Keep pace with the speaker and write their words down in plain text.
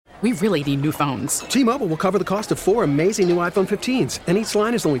We really need new phones. T-Mobile will cover the cost of 4 amazing new iPhone 15s, and each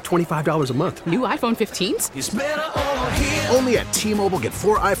line is only $25 a month. New iPhone 15s? It's better over here. Only at T-Mobile, get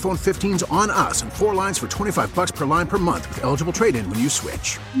 4 iPhone 15s on us and 4 lines for $25 per line per month with eligible trade-in when you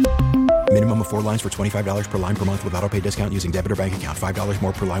switch. Minimum of 4 lines for $25 per line per month with autopay discount using debit or bank account. $5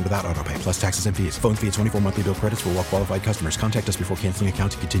 more per line without autopay, plus taxes and fees. Phone fee at 24 monthly bill credits for well-qualified customers. Contact us before canceling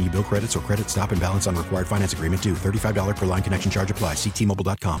account to continue bill credits or credit stop and balance on required finance agreement due. $35 per line connection charge applies. See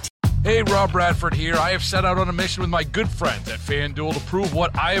T-Mobile.com. Hey, Rob Bradford here. I have set out on a mission with my good friends at FanDuel to prove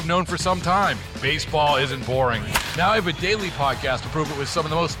what I have known for some time. Baseball isn't boring. Now I have a daily podcast to prove it with some of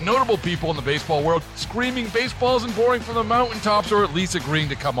the most notable people in the baseball world, screaming baseball isn't boring from the mountaintops, or at least agreeing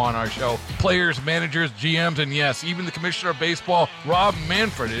to come on our show. Players, managers, GMs, and yes, even the commissioner of baseball, Rob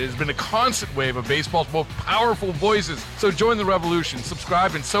Manfred. It has been a constant wave of baseball's most powerful voices. So join the revolution.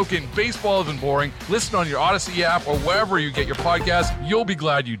 Subscribe and soak in Baseball Isn't Boring. Listen on your Odyssey app or wherever you get your podcast. You'll be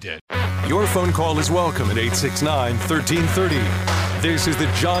glad you did. Your phone call is welcome at 869-1330. This is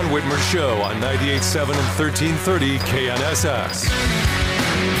the John Whitmer Show on 98.7 and 1330 KNSS.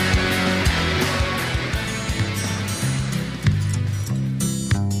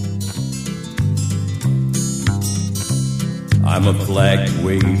 I'm a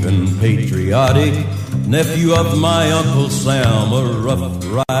flag-waving, patriotic nephew of my Uncle Sam, a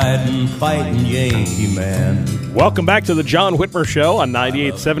rough-riding, fighting Yankee man. Welcome back to the John Whitmer Show on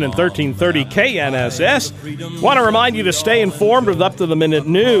 98.7 and 1330 KNSS. Want to remind you to stay informed with up-to-the-minute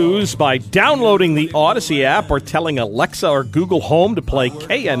news by downloading the Odyssey app or telling Alexa or Google Home to play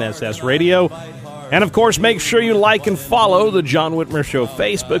KNSS Radio. And, of course, make sure you like and follow the John Whitmer Show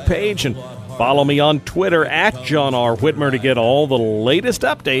Facebook page and follow me on Twitter at John R. Whitmer to get all the latest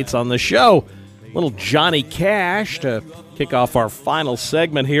updates on the show. Little Johnny Cash to kick off our final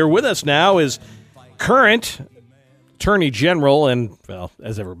segment here. With us now is current Attorney General and, well,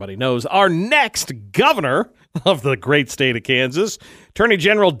 as everybody knows, our next governor of the great state of Kansas, Attorney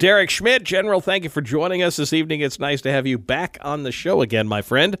General Derek Schmidt. General, thank you for joining us this evening. It's nice to have you back on the show again, my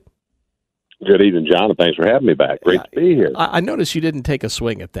friend. Good evening, John, and thanks for having me back. Great to be here. I noticed you didn't take a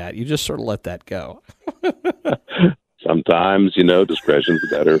swing at that. You just sort of let that go. Sometimes, discretion's the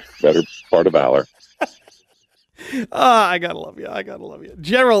better part of valor. I gotta love you.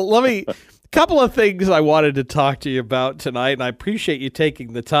 General, couple of things I wanted to talk to you about tonight, and I appreciate you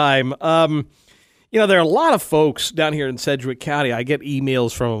taking the time. There are a lot of folks down here in Sedgwick County. I get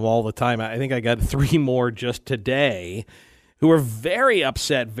emails from them all the time. I think I got 3 more just today, who are very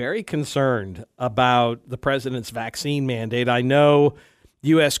upset, very concerned about the president's vaccine mandate. I know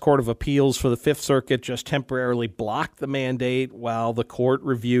U.S. Court of Appeals for the Fifth Circuit just temporarily blocked the mandate while the court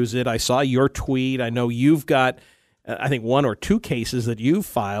reviews it. I saw your tweet. I know you've got, I think, 1 or 2 cases that you've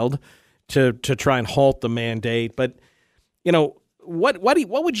filed to try and halt the mandate. But, what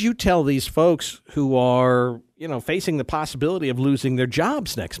would you tell these folks who are, facing the possibility of losing their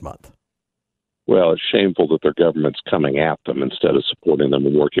jobs next month? Well, it's shameful that their government's coming at them instead of supporting them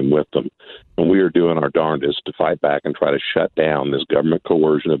and working with them. And we are doing our darndest to fight back and try to shut down this government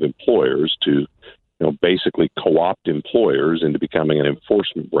coercion of employers to, basically co-opt employers into becoming an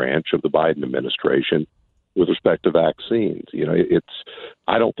enforcement branch of the Biden administration with respect to vaccines.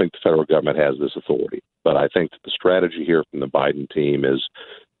 I don't think the federal government has this authority, but I think that the strategy here from the Biden team is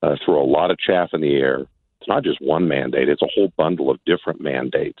throw a lot of chaff in the air. It's not just one mandate. It's a whole bundle of different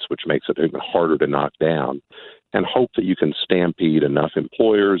mandates, which makes it even harder to knock down, and hope that you can stampede enough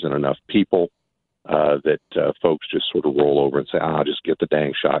employers and enough people that folks just sort of roll over and say, I'll just get the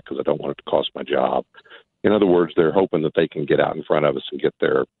dang shot because I don't want it to cost my job. In other words, they're hoping that they can get out in front of us and get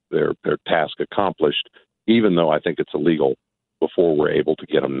their task accomplished, even though I think it's illegal, before we're able to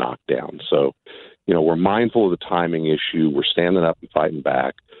get them knocked down. So, we're mindful of the timing issue. We're standing up and fighting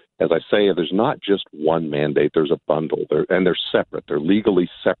back. As I say, there's not just one mandate. There's a bundle, and they're separate. They're legally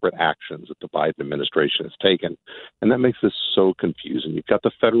separate actions that the Biden administration has taken, and that makes this so confusing. You've got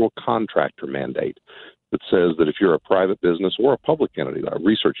the federal contractor mandate that says that if you're a private business or a public entity, like a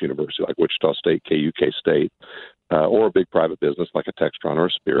research university like Wichita State, KUK State, or a big private business like a Textron or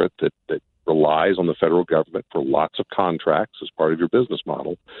a Spirit that relies on the federal government for lots of contracts as part of your business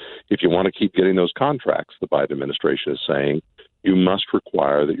model, if you want to keep getting those contracts, the Biden administration is saying, you must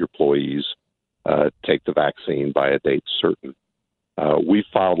require that your employees take the vaccine by a date certain. We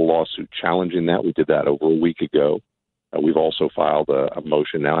filed a lawsuit challenging that. We did that over a week ago. We've also filed a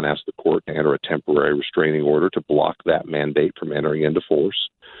motion now and asked the court to enter a temporary restraining order to block that mandate from entering into force.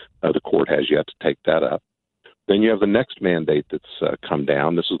 The court has yet to take that up. Then you have the next mandate that's come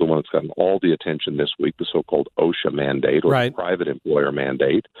down. This is the one that's gotten all the attention this week, the so-called OSHA mandate, or right. private employer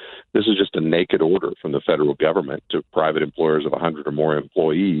mandate. This is just a naked order from the federal government to private employers of 100 or more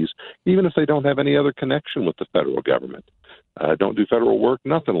employees, even if they don't have any other connection with the federal government. Don't do federal work,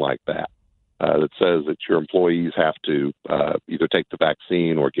 nothing like that. That says that your employees have to either take the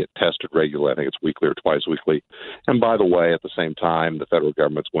vaccine or get tested regularly. I think it's weekly or twice weekly. And by the way, at the same time, the federal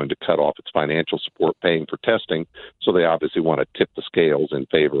government's going to cut off its financial support paying for testing. So they obviously want to tip the scales in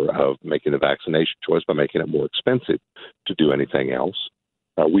favor of making the vaccination choice by making it more expensive to do anything else.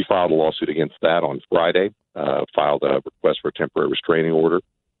 We filed a lawsuit against that on Friday, filed a request for a temporary restraining order,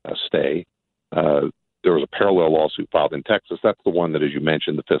 stay. There was a parallel lawsuit filed in Texas. That's the one that, as you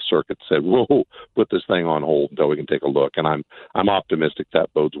mentioned, the Fifth Circuit said, "Whoa, put this thing on hold until we can take a look." And I'm optimistic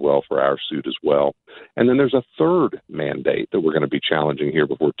that bodes well for our suit as well. And then there's a third mandate that we're going to be challenging here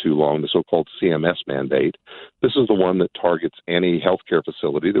before too long, the so-called CMS mandate. This is the one that targets any healthcare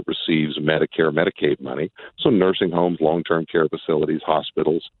facility that receives Medicare, Medicaid money, so nursing homes, long-term care facilities,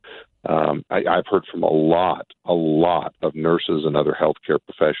 hospitals. I've heard from a lot of nurses and other healthcare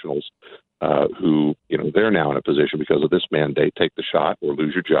professionals who, they're now in a position because of this mandate, take the shot or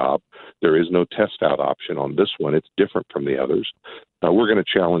lose your job. There is no test out option on this one. It's different from the others. We're going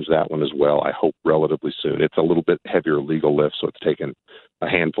to challenge that one as well, I hope, relatively soon. It's a little bit heavier legal lift, so it's taken a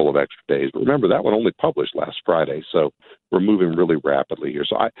handful of extra days. But remember, that one only published last Friday, so we're moving really rapidly here.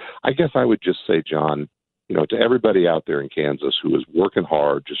 So I guess I would just say, John, to everybody out there in Kansas who is working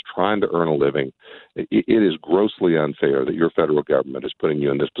hard, just trying to earn a living, it is grossly unfair that your federal government is putting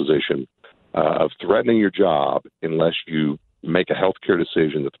you in this position of threatening your job unless you make a health care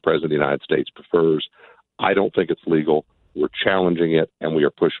decision that the President of the United States prefers. I don't think it's legal. We're challenging it, and we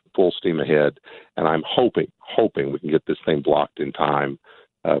are pushing full steam ahead. And I'm hoping we can get this thing blocked in time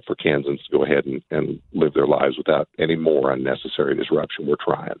for Kansans to go ahead and live their lives without any more unnecessary disruption. We're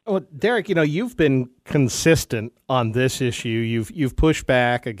trying. Well, Derek, you've been consistent on this issue. You've pushed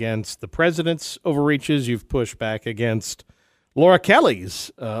back against the president's overreaches. You've pushed back against Laura Kelly's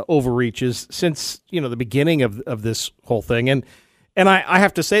overreaches since the beginning of this whole thing. And I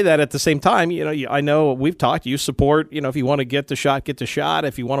have to say that at the same time, I know we've talked. You support, if you want to get the shot, get the shot.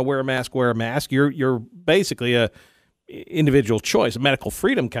 If you want to wear a mask, wear a mask. You're basically a individual choice, a medical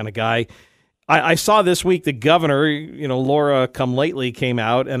freedom kind of guy. I saw this week the governor, Laura Come Lately, came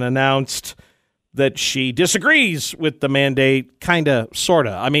out and announced that she disagrees with the mandate, kind of, sort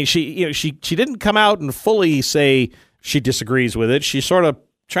of. I mean, she didn't come out and fully say she disagrees with it. She's sort of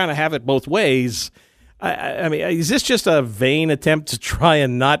trying to have it both ways. I mean, is this just a vain attempt to try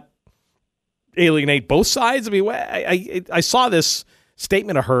and not alienate both sides? I mean, I saw this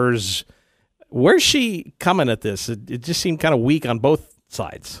statement of hers. Where's she coming at this? It just seemed kind of weak on both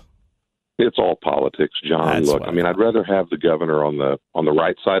sides. It's all politics, John. Look, I mean, I'd rather have the governor on the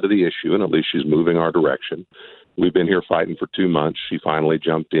right side of the issue, and at least she's moving our direction. We've been here fighting for 2 months. She finally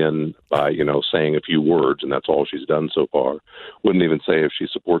jumped in by, saying a few words, and that's all she's done so far. Wouldn't even say if she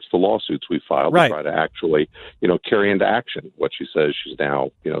supports the lawsuits we filed to try to actually, carry into action what she says she's now,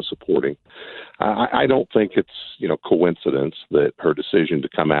 supporting. I don't think it's, coincidence that her decision to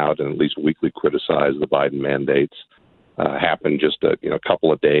come out and at least weekly criticize the Biden mandates happened just a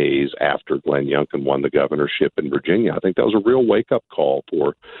couple of days after Glenn Youngkin won the governorship in Virginia. I think that was a real wake-up call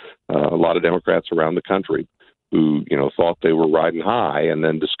for a lot of Democrats around the country who, thought they were riding high and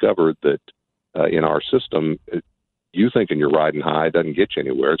then discovered that in our system, you thinking you're riding high doesn't get you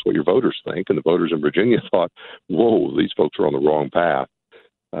anywhere. It's what your voters think. And the voters in Virginia thought, whoa, these folks are on the wrong path.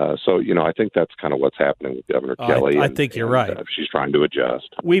 So, I think that's kind of what's happening with Governor Kelly. I think you're right. She's trying to adjust.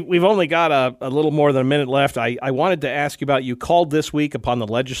 We've only got a little more than a minute left. I wanted to ask you about, you called this week upon the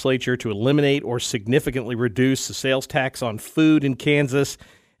legislature to eliminate or significantly reduce the sales tax on food in Kansas.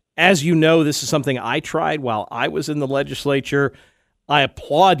 As you know, this is something I tried while I was in the legislature. I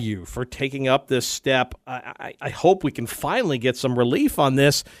applaud you for taking up this step. I hope we can finally get some relief on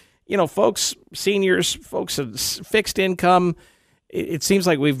this. Folks, seniors, folks of fixed income, it seems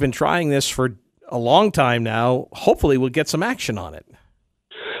like we've been trying this for a long time now. Hopefully we'll get some action on it.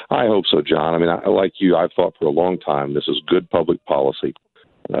 I hope so, John. I mean, like you, I've thought for a long time this is good public policy.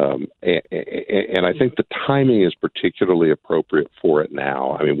 And I think the timing is particularly appropriate for it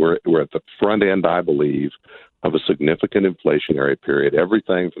now. I mean, we're at the front end, I believe, of a significant inflationary period.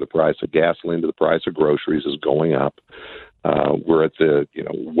 Everything from the price of gasoline to the price of groceries is going up. We're at the,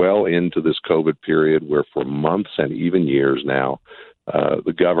 well into this COVID period where for months and even years now,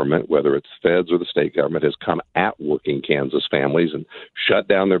 the government, whether it's feds or the state government, has come at working Kansas families and shut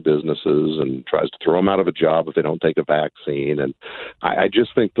down their businesses and tries to throw them out of a job if they don't take a vaccine. And I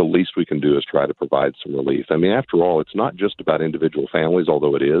just think the least we can do is try to provide some relief. I mean, after all, it's not just about individual families,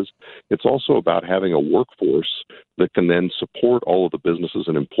 although it is. It's also about having a workforce that can then support all of the businesses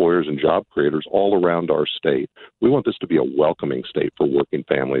and employers and job creators all around our state. We want this to be a welcoming state for working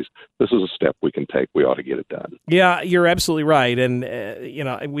families. This is a step we can take. We ought to get it done. Yeah, you're absolutely right. And,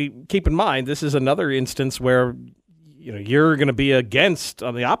 we keep in mind, this is another instance where, you're going to be against,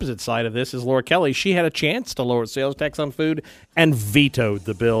 on the opposite side of this, is Laura Kelly. She had a chance to lower sales tax on food and vetoed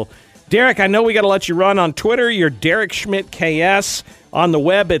the bill. Derek, I know we got to let you run on Twitter. You're Derek Schmidt KS. On the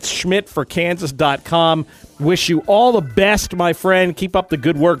web, it's schmidtforkansas.com. Wish you all the best, my friend. Keep up the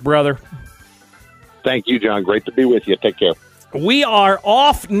good work, brother. Thank you, John. Great to be with you. Take care. We are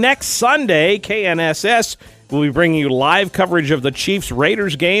off next Sunday. KNSS will be bringing you live coverage of the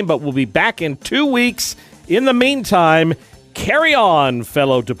Chiefs-Raiders game, but we'll be back in 2 weeks. In the meantime, carry on,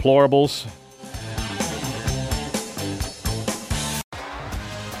 fellow deplorables.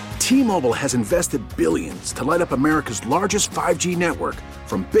 T-Mobile has invested billions to light up America's largest 5G network,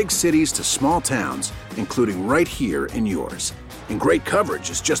 from big cities to small towns, including right here in yours. And great coverage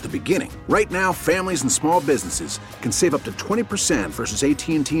is just the beginning. Right now, families and small businesses can save up to 20% versus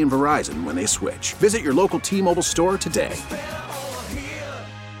AT&T and Verizon when they switch. Visit your local T-Mobile store today.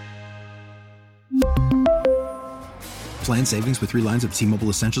 Plan savings with 3 lines of T-Mobile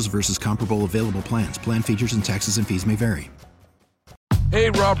Essentials versus comparable available plans. Plan features and taxes and fees may vary. Hey,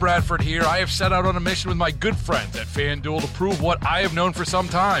 Rob Bradford here. I have set out on a mission with my good friends at FanDuel to prove what I have known for some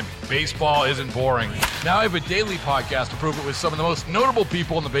time. Baseball isn't boring. Now I have a daily podcast to prove it with some of the most notable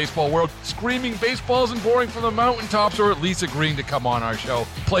people in the baseball world, screaming baseball isn't boring from the mountaintops, or at least agreeing to come on our show.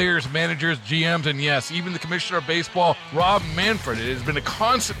 Players, managers, GMs, and yes, even the commissioner of baseball, Rob Manfred. It has been a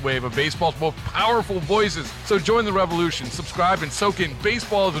constant wave of baseball's most powerful voices. So join the revolution. Subscribe and soak in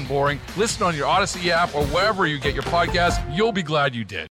Baseball Isn't Boring. Listen on your Odyssey app or wherever you get your podcasts. You'll be glad you did.